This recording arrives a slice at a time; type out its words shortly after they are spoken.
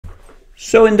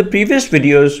So in the previous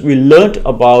videos, we learned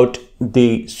about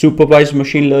the supervised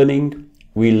machine learning.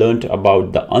 We learned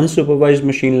about the unsupervised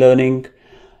machine learning.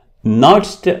 Now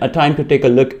it's a time to take a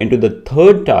look into the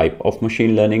third type of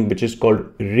machine learning, which is called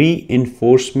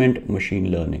reinforcement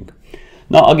machine learning.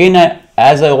 Now again,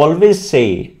 as I always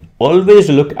say, always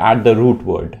look at the root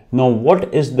word. Now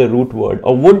what is the root word,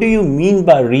 or what do you mean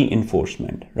by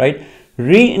reinforcement, right?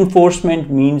 Reinforcement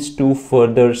means to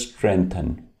further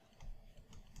strengthen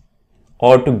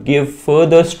or to give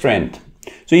further strength.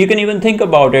 So you can even think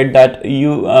about it that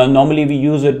you normally we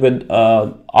use it with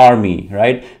army,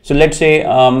 right? So let's say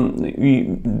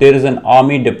there is an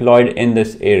army deployed in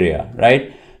this area,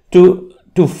 right?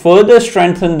 To further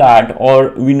strengthen that,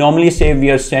 or we normally say we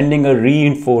are sending a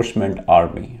reinforcement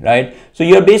army, right? So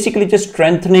you're basically just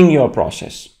strengthening your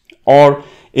process. Or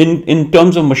in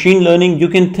terms of machine learning, you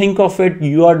can think of it,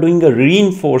 you are doing a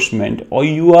reinforcement, or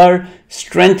you are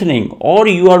strengthening, or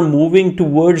you are moving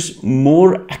towards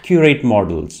more accurate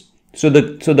models. So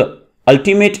the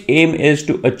ultimate aim is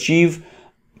to achieve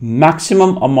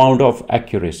maximum amount of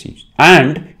accuracy,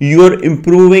 and you are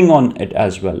improving on it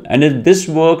as well. And this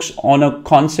works on a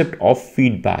concept of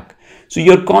feedback. So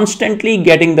you're constantly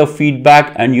getting the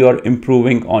feedback and you're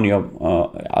improving on your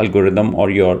algorithm or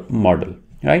your model,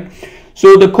 right?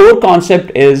 So the core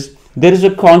concept is, there is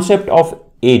a concept of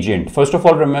agent. First of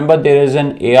all, remember there is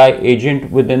an AI agent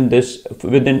within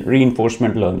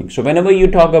reinforcement learning. So whenever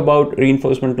you talk about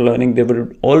reinforcement learning, there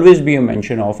will always be a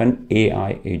mention of an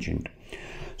AI agent.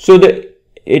 So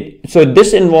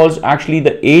this involves actually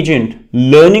the agent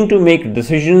learning to make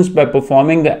decisions by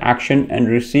performing the action and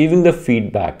receiving the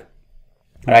feedback,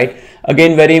 right?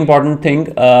 Again, very important thing,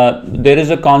 there is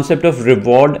a concept of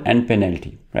reward and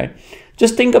penalty, right?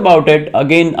 Just think about it.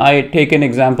 Again, I take an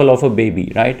example of a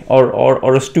baby, right?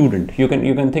 Or a student. You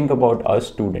can think about a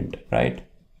student, right?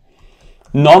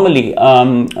 Normally,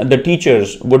 the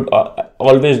teachers would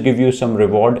always give you some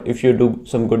reward if you do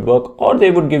some good work, or they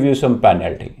would give you some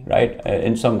penalty, right?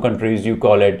 In some countries, you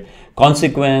call it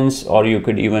consequence, or you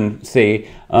could even say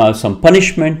some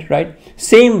punishment, right?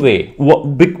 Same way,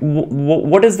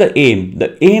 what is the aim?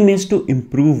 The aim is to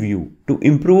improve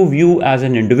you as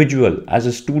an individual, as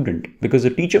a student, because the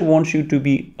teacher wants you to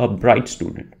be a bright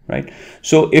student, right?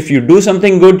 So if you do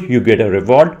something good, you get a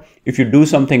reward. If you do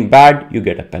something bad, you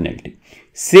get a penalty.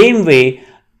 Same way,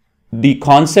 the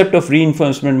concept of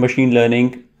reinforcement machine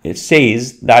learning, it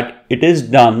says that it is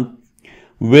done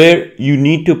where you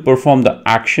need to perform the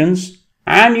actions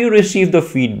and you receive the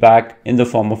feedback in the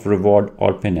form of reward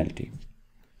or penalty,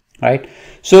 right?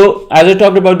 So as I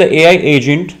talked about the AI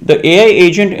agent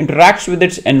interacts with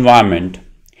its environment,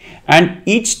 and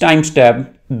each time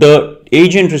step, the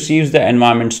agent receives the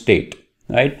environment state,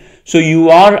 right? So you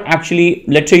are actually,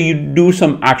 let's say you do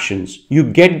some actions, you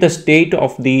get the state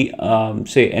of the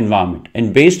say environment,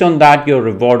 and based on that your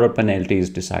reward or penalty is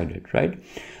decided, right?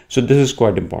 So this is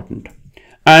quite important.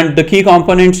 And the key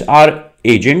components are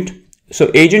agent. So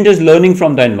agent is learning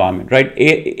from the environment, right?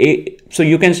 So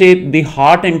you can say the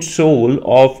heart and soul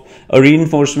of a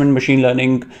reinforcement machine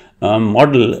learning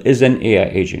model is an AI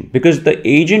agent, because the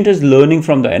agent is learning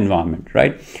from the environment,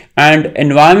 right? And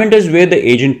environment is where the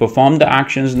agent performs the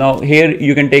actions. Now here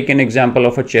you can take an example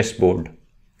of a chessboard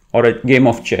or a game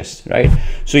of chess, right?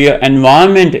 So your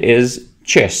environment is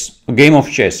chess, a game of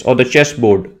chess, or the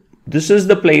chessboard. This is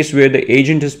the place where the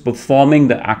agent is performing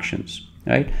the actions,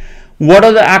 right? What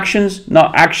are the actions?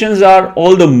 Now actions are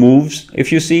all the moves.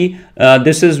 If you see,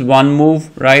 this is one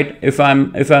move, right? If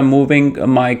I'm moving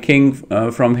my king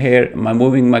from here, I'm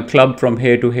moving my club from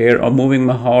here to here, or moving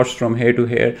my horse from here to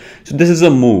here. So this is a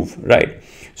move, right?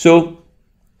 So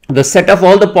the set of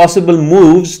all the possible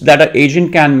moves that an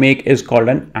agent can make is called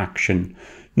an action.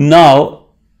 Now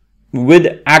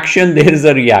with action, there is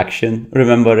a reaction,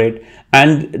 remember it,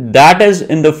 and that is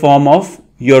in the form of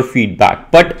your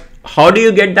feedback. But how do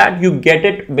you get that? You get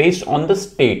it based on the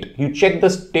state. You check the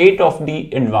state of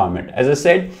the environment. As I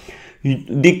said,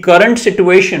 the current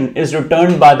situation is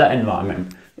returned by the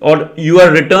environment, or you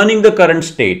are returning the current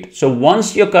state. So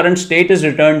once your current state is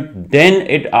returned, then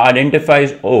it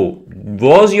identifies, oh,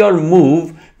 was your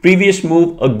previous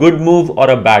move a good move or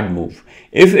a bad move?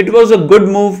 If it was a good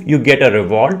move, you get a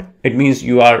reward. It means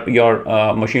your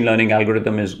machine learning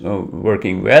algorithm is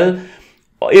working well.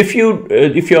 If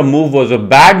your move was a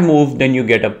bad move, then you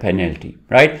get a penalty,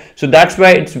 right? So that's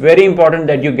why it's very important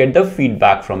that you get the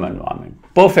feedback from environment.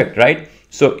 Perfect, right?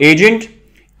 So agent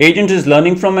is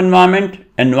learning from environment.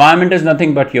 Environment is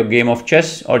nothing but your game of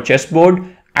chess or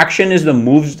chessboard. Action is the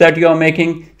moves that you are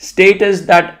making. State is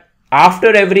that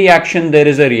after every action, there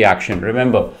is a reaction.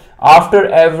 Remember, after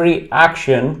every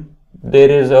action, there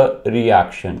is a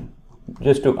reaction.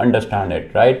 understand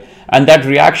it, right? And that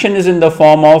reaction is in the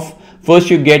form of, first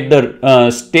you get the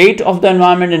state of the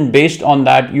environment, and based on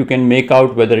that you can make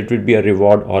out whether it would be a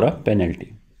reward or a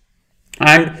penalty.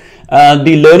 And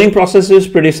the learning process is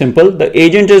pretty simple. The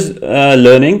agent is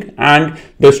learning, and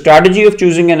the strategy of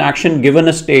choosing an action given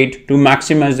a state to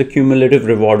maximize the cumulative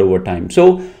reward over time.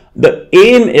 So the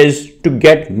aim is to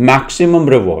get maximum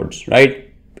rewards, right?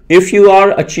 If you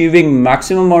are achieving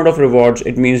maximum amount of rewards,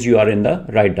 it means you are in the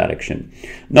right direction.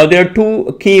 Now there are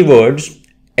two key words: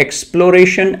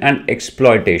 exploration and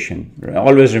exploitation.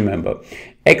 Always remember,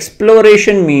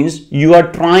 exploration means you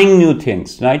are trying new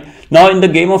things, right? Now in the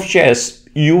game of chess,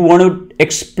 you want to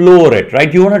explore it,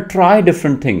 right? You want to try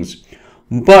different things,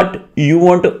 but you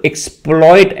want to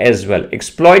exploit as well.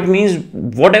 Exploit means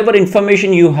whatever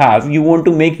information you have, you want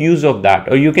to make use of that,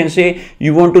 or you can say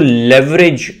you want to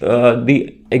leverage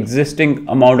the existing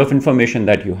amount of information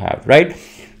that you have, right?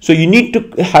 So you need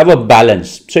to have a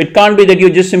balance. So it can't be that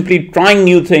you're just simply trying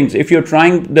new things. If you're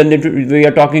trying, then we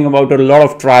are talking about a lot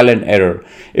of trial and error.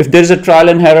 If there's a trial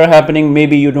and error happening,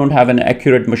 maybe you don't have an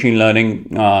accurate machine learning,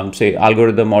 say,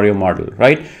 algorithm or your model,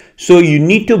 right? So you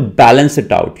need to balance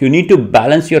it out. You need to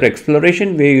balance your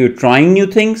exploration, where you're trying new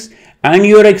things and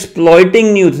you're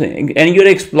exploiting new things, and you're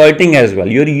exploiting as well.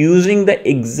 You're using the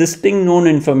existing known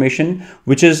information,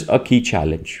 which is a key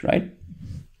challenge, right?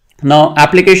 Now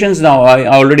applications, now I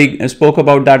already spoke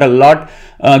about that a lot.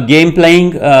 Game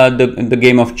playing, the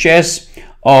game of chess,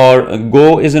 or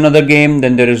Go is another game.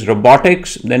 Then there is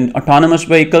robotics, then autonomous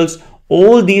vehicles.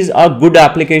 All these are good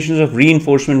applications of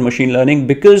reinforcement machine learning,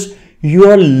 because you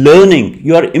are learning,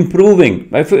 you are improving.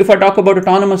 If I talk about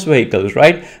autonomous vehicles,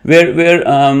 right, where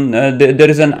there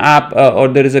is an app or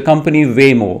there is a company,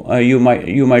 Waymo,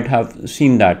 you might have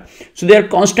seen that. So they are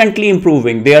constantly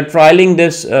improving. They are trialing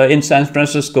this in San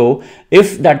Francisco.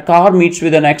 If that car meets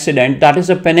with an accident, that is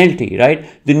a penalty, right?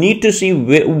 They need to see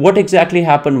what exactly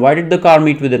happened. Why did the car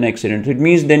meet with an accident? It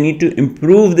means they need to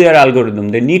improve their algorithm.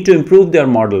 They need to improve their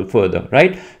model further,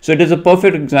 right? So it is a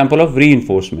perfect example of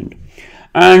reinforcement.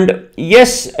 And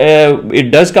yes,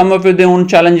 it does come up with their own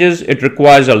challenges. It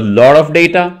requires a lot of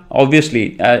data.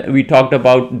 Obviously, we talked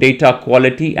about data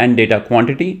quality and data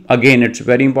quantity. Again, it's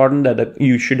very important that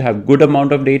you should have good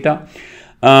amount of data.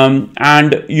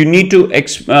 And you need to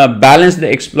balance the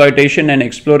exploitation and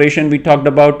exploration we talked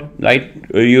about, right?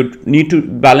 You need to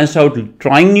balance out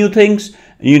trying new things.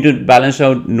 You need to balance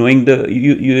out knowing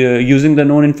using the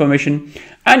known information.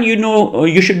 And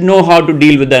you should know how to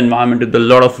deal with the environment with a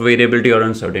lot of variability or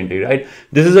uncertainty, right?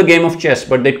 This is a game of chess,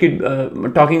 but they keep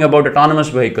talking about autonomous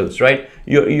vehicles, right?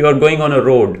 You're going on a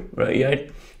road,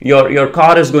 right? Your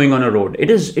car is going on a road.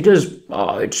 It's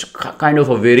kind of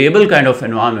a variable kind of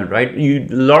environment, right? A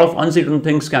lot of uncertain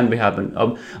things can be happen.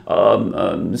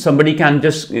 Somebody can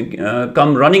just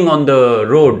come running on the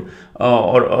road,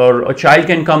 or a child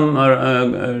can come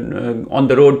on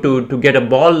the road to get a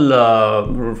ball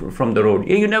from the road.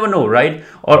 You never know, right?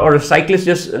 Or a cyclist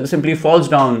just simply falls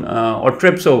down or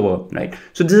trips over, right?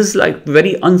 So this is like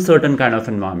very uncertain kind of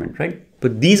environment, right?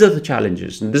 But these are the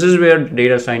challenges, and this is where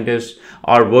data scientists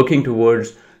are working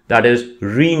towards. That is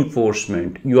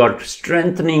reinforcement. You are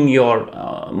strengthening your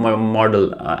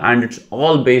model, and it's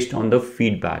all based on the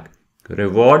feedback,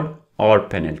 reward or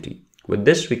penalty. With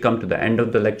this, we come to the end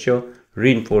of the lecture,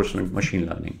 reinforcement machine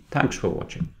learning. Thanks for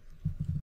watching.